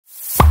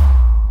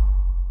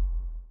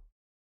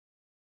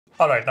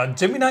Alright, now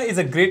Gemini is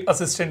a great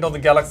assistant on the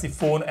Galaxy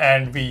phone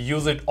and we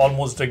use it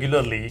almost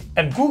regularly,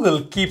 and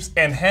Google keeps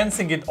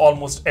enhancing it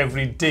almost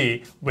every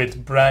day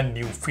with brand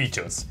new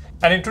features.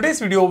 And in today's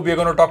video, we are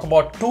going to talk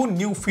about two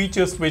new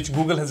features which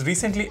Google has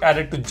recently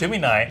added to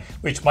Gemini,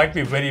 which might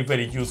be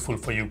very useful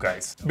for you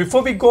guys.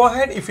 Before we go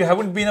ahead, if you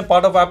haven't been a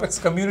part of Apex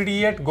community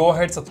yet, go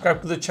ahead,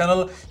 subscribe to the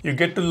channel. You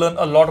get to learn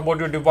a lot about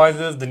your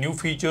devices, the new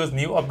features,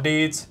 new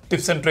updates,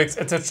 tips and tricks,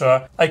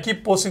 etc. I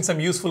keep posting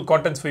some useful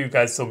contents for you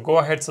guys, so go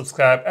ahead,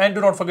 subscribe, and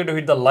do not forget to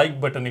hit the like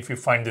button if you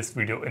find this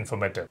video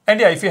informative. And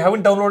yeah, if you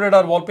haven't downloaded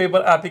our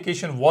wallpaper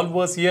application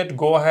Wallverse yet,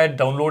 go ahead,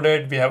 download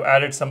it. We have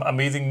added some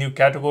amazing new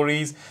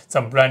categories,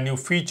 some brand new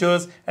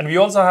features, and we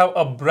also have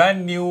a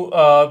brand new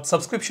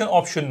subscription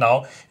option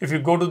now. If you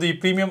go to the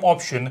premium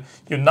option,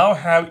 you now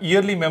have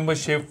yearly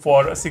membership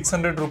for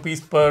 600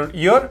 rupees per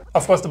year.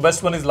 Of course, the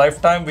best one is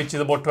lifetime, which is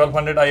about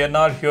 1200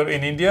 INR here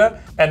in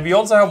India. And we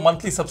also have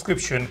monthly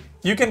subscription.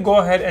 You can go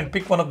ahead and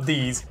pick one of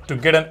these to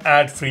get an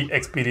ad-free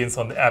experience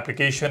on the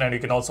application, and you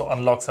can also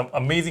unlock some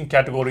amazing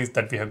categories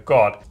that we have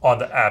got on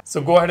the app.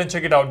 So go ahead and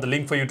check it out. The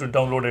link for you to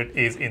download it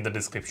is in the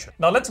description.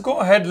 Now let's go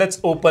ahead,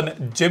 let's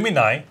open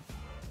Gemini.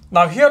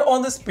 Now here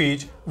on this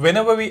page,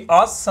 whenever we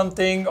ask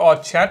something or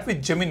chat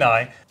with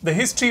Gemini, the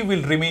history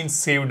will remain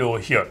saved over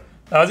here.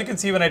 Now as you can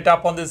see, when I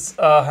tap on this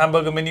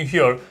hamburger menu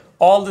here,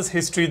 all this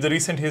history, the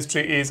recent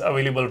history is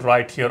available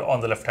right here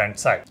on the left hand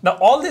side. Now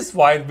all this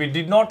while we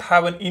did not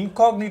have an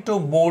incognito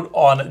mode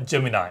on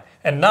Gemini.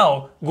 And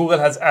now Google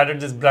has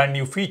added this brand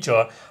new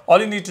feature. All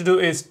you need to do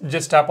is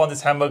just tap on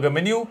this hamburger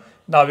menu.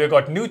 Now we've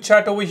got new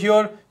chat over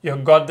here.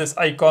 You've got this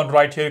icon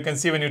right here. You can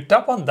see when you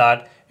tap on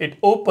that, it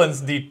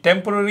opens the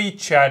temporary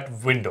chat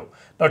window.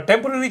 Now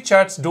temporary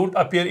chats don't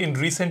appear in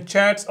recent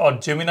chats or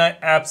Gemini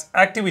apps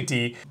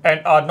activity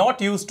and are not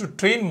used to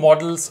train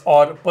models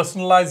or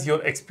personalize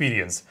your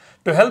experience.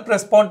 To help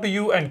respond to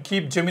you and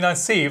keep Gemini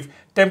safe,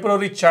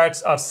 temporary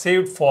chats are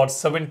saved for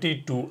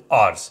 72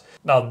 hours.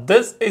 Now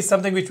this is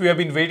something which we have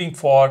been waiting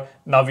for.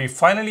 Now we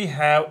finally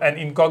have an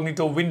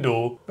incognito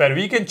window where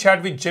we can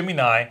chat with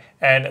Gemini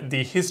and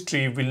the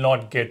history will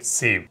not get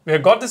saved. We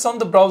have got this on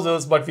the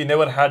browsers, but we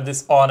never had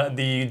this on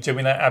the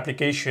Gemini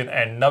application,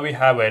 and now we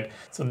have it.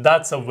 So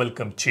that's a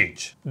welcome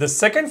change. The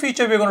second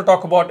feature we're going to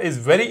talk about is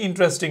very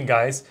interesting,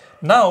 guys.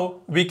 Now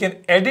we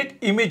can edit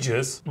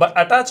images by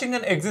attaching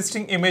an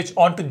existing image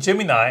onto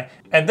Gemini,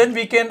 and then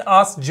we can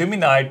ask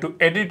Gemini to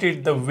edit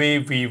it the way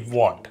we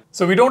want.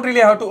 So we don't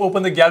really have to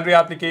open the gallery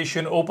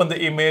application, open the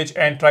image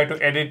and try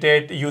to edit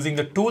it using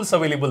the tools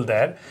available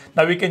there.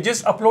 Now we can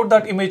just upload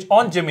that image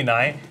on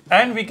Gemini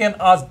and we can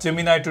ask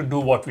Gemini to do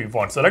what we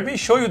want. So let me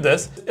show you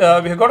this. We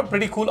have got a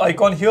pretty cool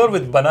icon here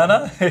with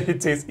banana.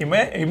 It says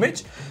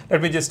image.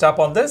 Let me just tap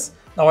on this.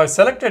 Now I've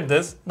selected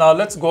this. Now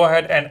let's go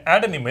ahead and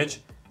add an image.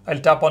 I'll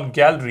tap on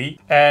gallery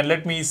and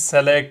let me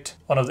select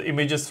one of the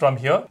images from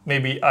here.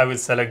 Maybe I will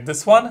select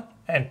this one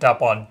and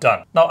tap on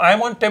done. Now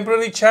I'm on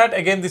temporary chat.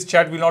 Again, this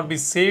chat will not be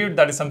saved.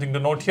 That is something to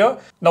note here.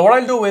 Now what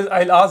I'll do is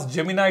I'll ask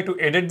Gemini to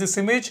edit this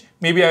image.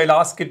 Maybe I'll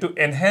ask it to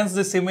enhance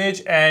this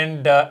image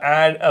and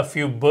add a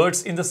few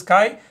birds in the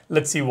sky.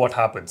 Let's see what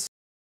happens.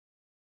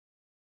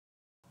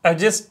 I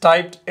just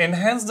typed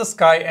enhance the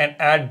sky and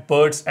add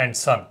birds and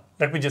sun.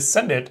 Let me just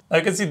send it. Now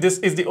you can see this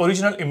is the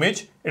original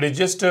image. It is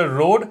just a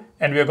road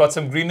and we have got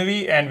some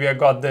greenery and we have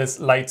got this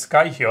light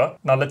sky here.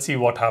 Now let's see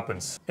what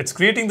happens. It's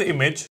creating the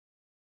image.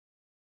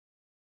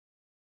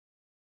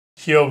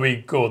 Here we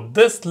go.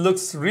 This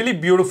looks really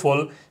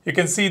beautiful. You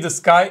can see the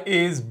sky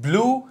is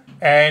blue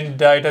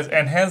and it has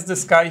enhanced the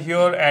sky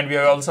here, and we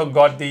have also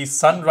got the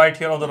sun right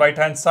here on the right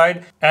hand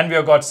side, and we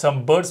have got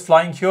some birds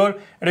flying here,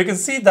 and you can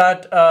see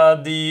that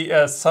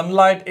the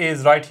sunlight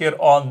is right here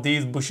on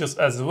these bushes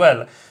as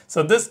well.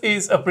 So this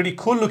is a pretty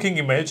cool looking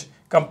image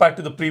compared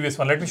to the previous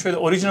one. Let me show you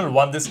the original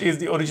one. This is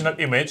the original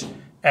image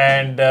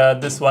and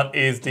this one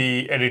is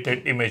the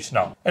edited image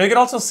now. And you can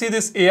also see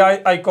this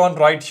AI icon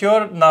right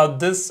here. Now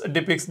this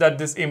depicts that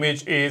this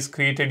image is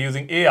created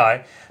using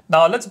AI.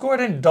 Now let's go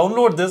ahead and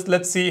download this.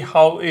 Let's see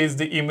how is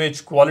the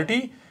image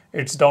quality.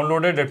 It's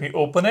downloaded. Let me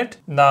open it.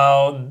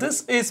 Now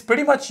this is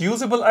pretty much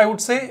usable, I would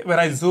say. When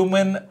I zoom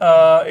in,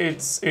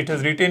 it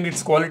has retained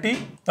its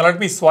quality. Now let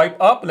me swipe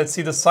up. Let's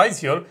see the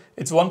size here.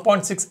 It's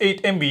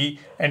 1.68 MB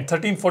and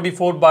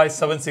 1344 by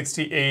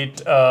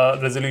 768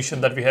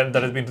 resolution that we have,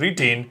 that has been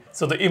retained.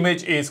 So the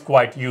image is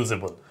quite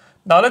usable.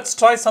 Now let's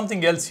try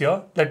something else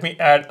here. Let me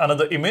add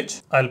another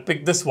image. I'll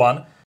pick this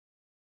one.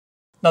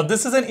 Now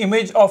this is an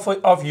image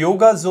of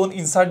yoga zone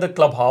inside the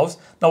clubhouse.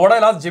 Now what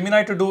I'll ask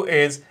Gemini to do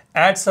is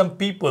add some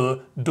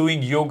people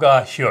doing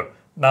yoga here.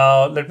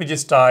 Now let me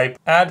just type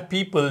add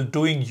people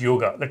doing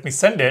yoga. Let me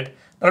send it.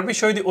 Now let me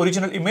show you the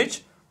original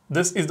image.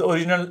 This is the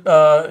original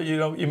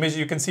image.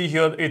 You can see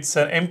here it's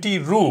an empty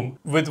room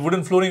with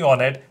wooden flooring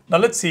on it. Now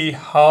let's see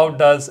how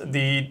does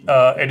the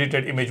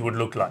edited image would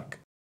look like.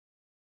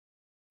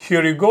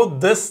 Here you go.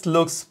 This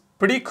looks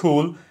pretty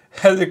cool.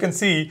 As you can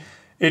see,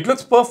 It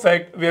looks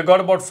perfect. We have got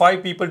about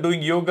 5 people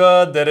doing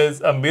yoga. There is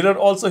a mirror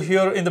also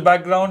here in the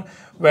background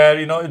where,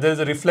 you know, there's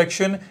a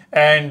reflection,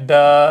 and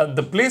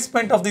the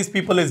placement of these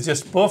people is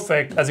just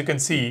perfect. As you can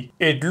see,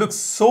 it looks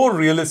so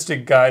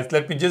realistic, guys.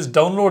 Let me just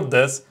download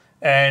this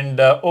and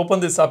open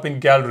this up in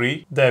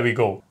gallery. There we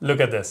go. Look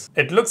at this.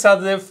 It looks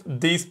as if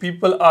these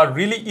people are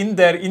really in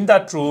there in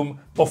that room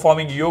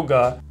performing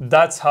yoga.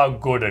 That's how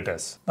good it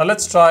is. Now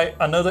let's try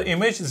another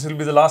image. This will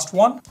be the last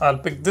one. I'll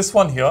pick this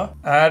one here.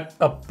 Add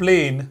a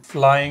plane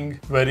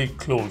flying very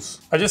close.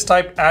 I just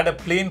typed add a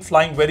plane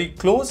flying very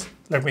close.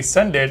 Let me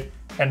send it.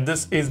 And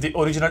this is the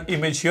original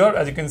image here.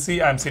 As you can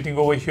see, I'm sitting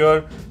over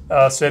here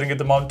staring at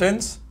the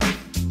mountains.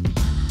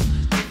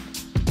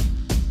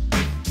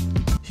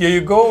 Here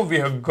you go. We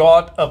have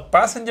got a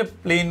passenger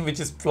plane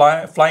which is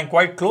flying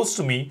quite close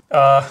to me.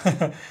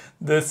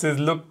 This is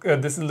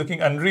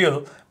looking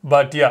unreal,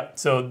 but yeah,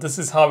 so this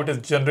is how it has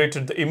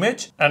generated the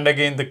image, and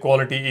again the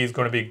quality is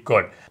going to be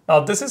good. Now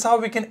this is how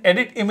we can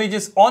edit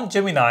images on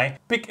Gemini.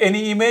 Pick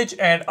any image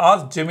and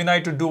ask Gemini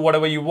to do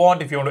whatever you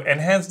want. If you want to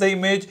enhance the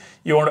image,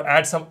 you want to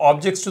add some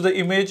objects to the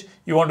image,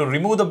 you want to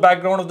remove the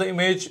background of the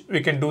image, we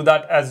can do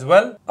that as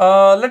well.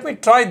 Let me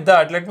try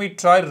that. Let me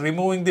try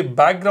removing the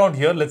background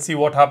here. Let's see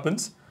what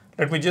happens.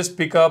 Let me just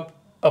pick up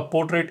a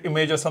portrait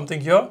image or something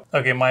here.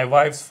 Okay, my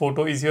wife's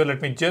photo is here.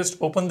 Let me just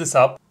open this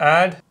up.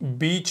 Add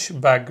beach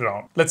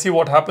background. Let's see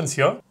what happens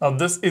here. Now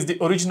this is the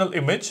original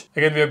image.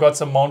 Again, we have got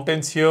some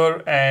mountains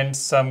here and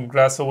some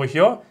grass over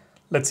here.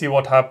 Let's see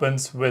what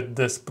happens with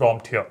this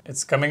prompt here.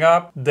 It's coming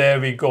up.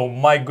 There we go.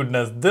 My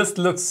goodness, this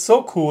looks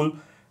so cool.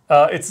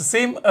 It's the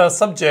same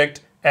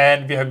subject,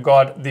 and we have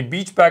got the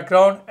beach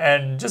background,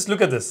 and just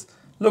look at this.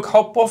 Look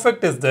how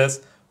perfect is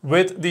this.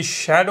 With the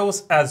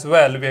shadows as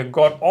well, we have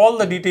got all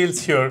the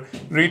details here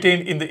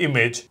retained in the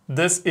image.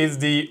 This is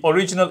the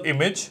original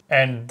image,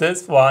 and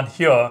this one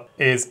here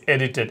is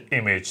edited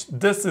image.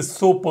 This is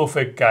so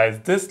perfect, guys.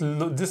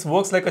 This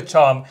works like a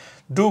charm.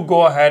 Do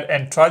go ahead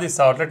and try this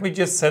out. Let me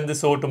just send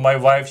this over to my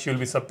wife. She will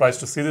be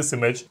surprised to see this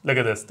image. Look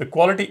at this. The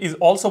quality is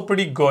also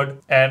pretty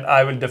good, and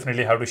I will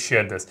definitely have to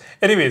share this.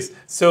 Anyways,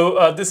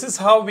 so this is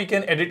how we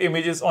can edit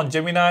images on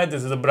Gemini.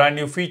 This is a brand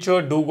new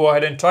feature. Do go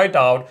ahead and try it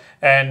out,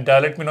 and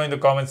let me know in the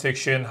comment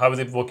section how is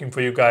it working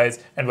for you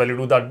guys. And while you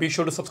do that, be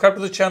sure to subscribe to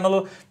the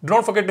channel. Do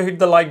not forget to hit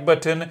the like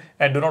button,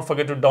 and do not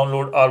forget to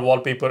download our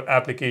wallpaper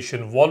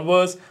application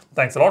Wallverse.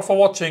 Thanks a lot for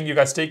watching. You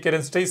guys take care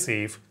and stay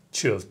safe.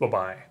 Cheers.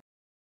 Bye-bye.